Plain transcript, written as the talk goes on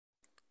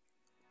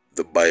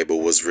The Bible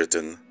was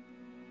written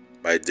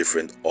by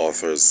different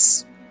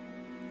authors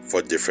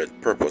for different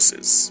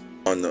purposes.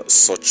 On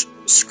such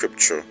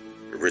scripture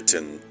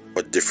written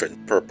for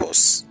different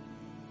purpose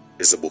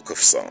is the book of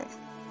Psalm.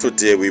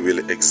 Today we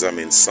will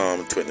examine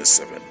Psalm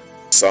 27.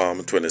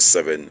 Psalm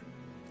 27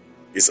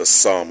 is a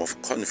psalm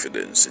of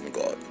confidence in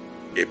God,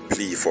 a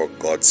plea for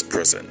God's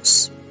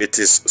presence. It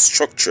is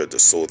structured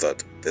so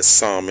that the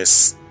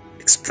psalmist's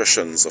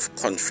expressions of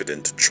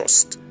confident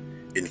trust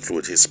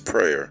include his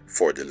prayer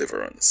for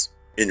deliverance.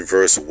 In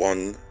verse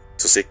 1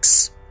 to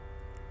 6,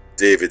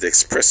 David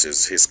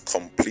expresses his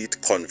complete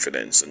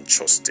confidence and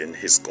trust in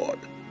his God.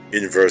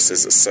 In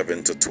verses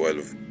 7 to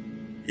 12,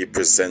 he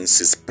presents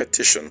his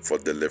petition for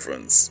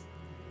deliverance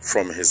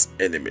from his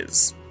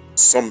enemies.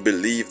 Some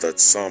believe that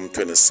Psalm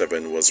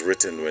 27 was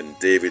written when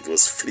David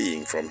was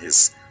fleeing from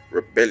his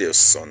rebellious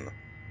son,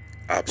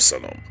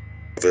 Absalom.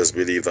 Others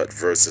believe that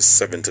verses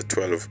 7 to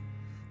 12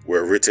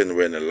 were written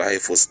when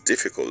life was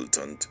difficult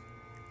and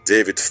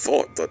David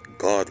thought that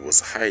God was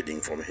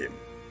hiding from him.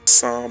 The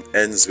psalm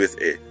ends with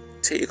a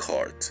 "Take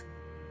heart,"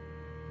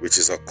 which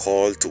is a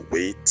call to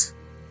wait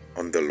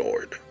on the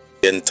Lord.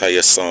 The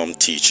entire psalm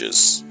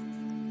teaches,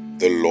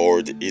 "The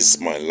Lord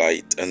is my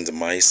light and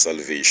my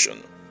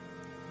salvation.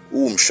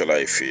 Whom shall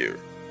I fear?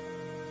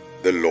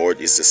 The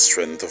Lord is the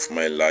strength of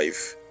my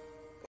life.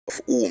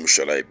 Of whom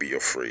shall I be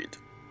afraid?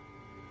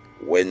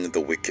 When the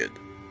wicked,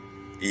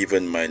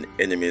 even mine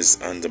enemies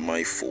and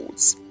my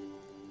foes,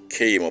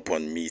 came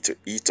upon me to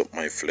eat up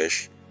my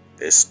flesh,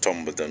 they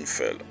stumbled and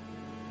fell.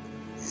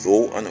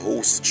 Though an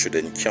host should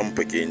encamp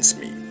against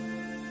me,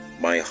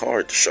 my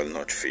heart shall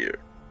not fear.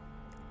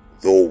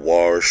 Though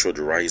war should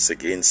rise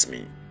against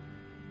me,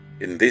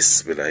 in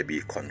this will I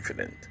be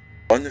confident.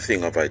 One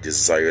thing have I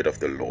desired of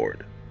the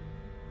Lord,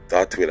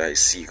 that will I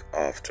seek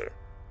after,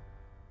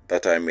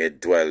 that I may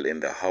dwell in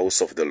the house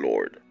of the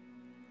Lord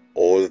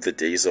all the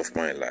days of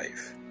my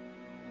life,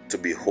 to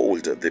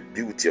behold the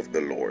beauty of the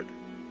Lord,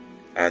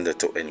 and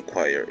to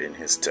inquire in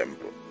his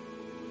temple.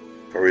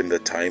 For in the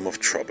time of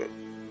trouble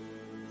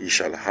he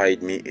shall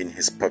hide me in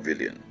his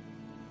pavilion.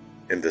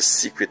 In the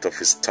secret of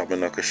his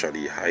tabernacle shall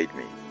he hide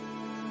me.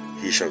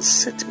 He shall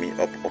set me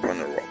up upon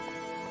a rock.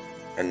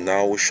 And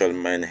now shall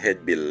mine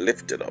head be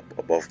lifted up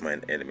above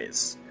mine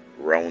enemies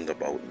round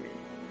about me.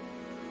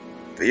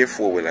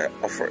 Therefore will I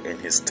offer in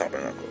his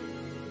tabernacle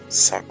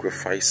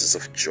sacrifices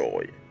of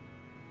joy.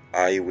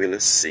 I will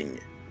sing,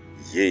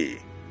 yea,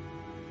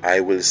 I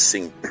will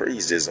sing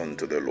praises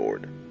unto the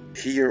Lord.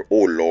 Hear, O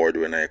Lord,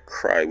 when I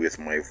cry with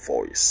my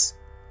voice.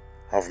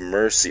 Have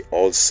mercy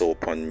also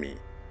upon me,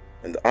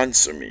 and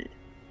answer me.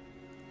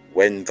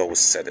 When thou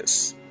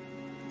saidest,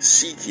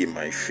 Seek ye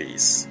my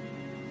face,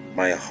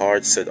 my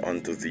heart said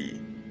unto thee,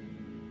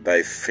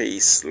 Thy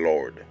face,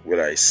 Lord,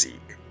 will I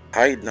seek.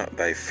 Hide not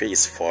thy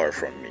face far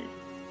from me.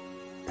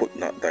 Put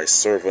not thy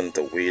servant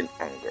away in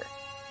anger.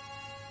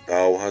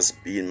 Thou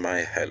hast been my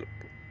help.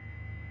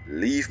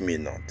 Leave me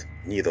not,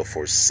 neither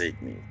forsake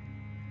me,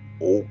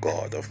 O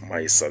God of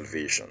my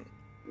salvation.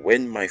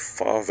 When my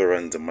father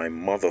and my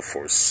mother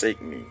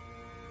forsake me,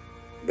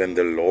 then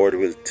the Lord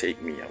will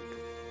take me up.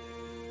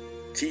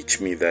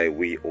 Teach me thy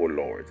way, O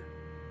Lord,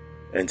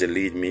 and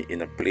lead me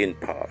in a plain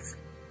path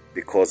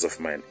because of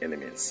mine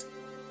enemies.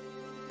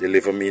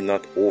 Deliver me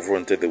not over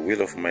unto the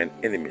will of mine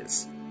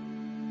enemies,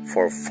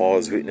 for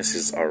false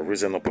witnesses are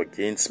risen up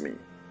against me,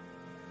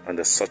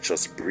 and such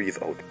as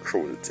breathe out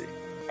cruelty.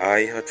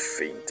 I had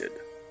fainted,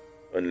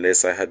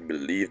 unless I had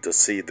believed to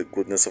see the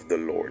goodness of the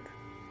Lord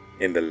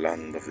in the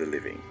land of the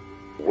living.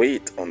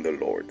 Wait on the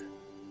Lord.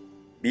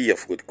 Be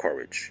of good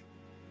courage,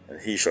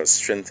 and he shall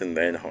strengthen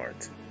thine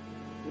heart.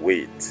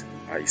 Wait,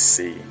 I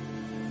say,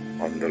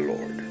 on the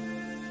Lord.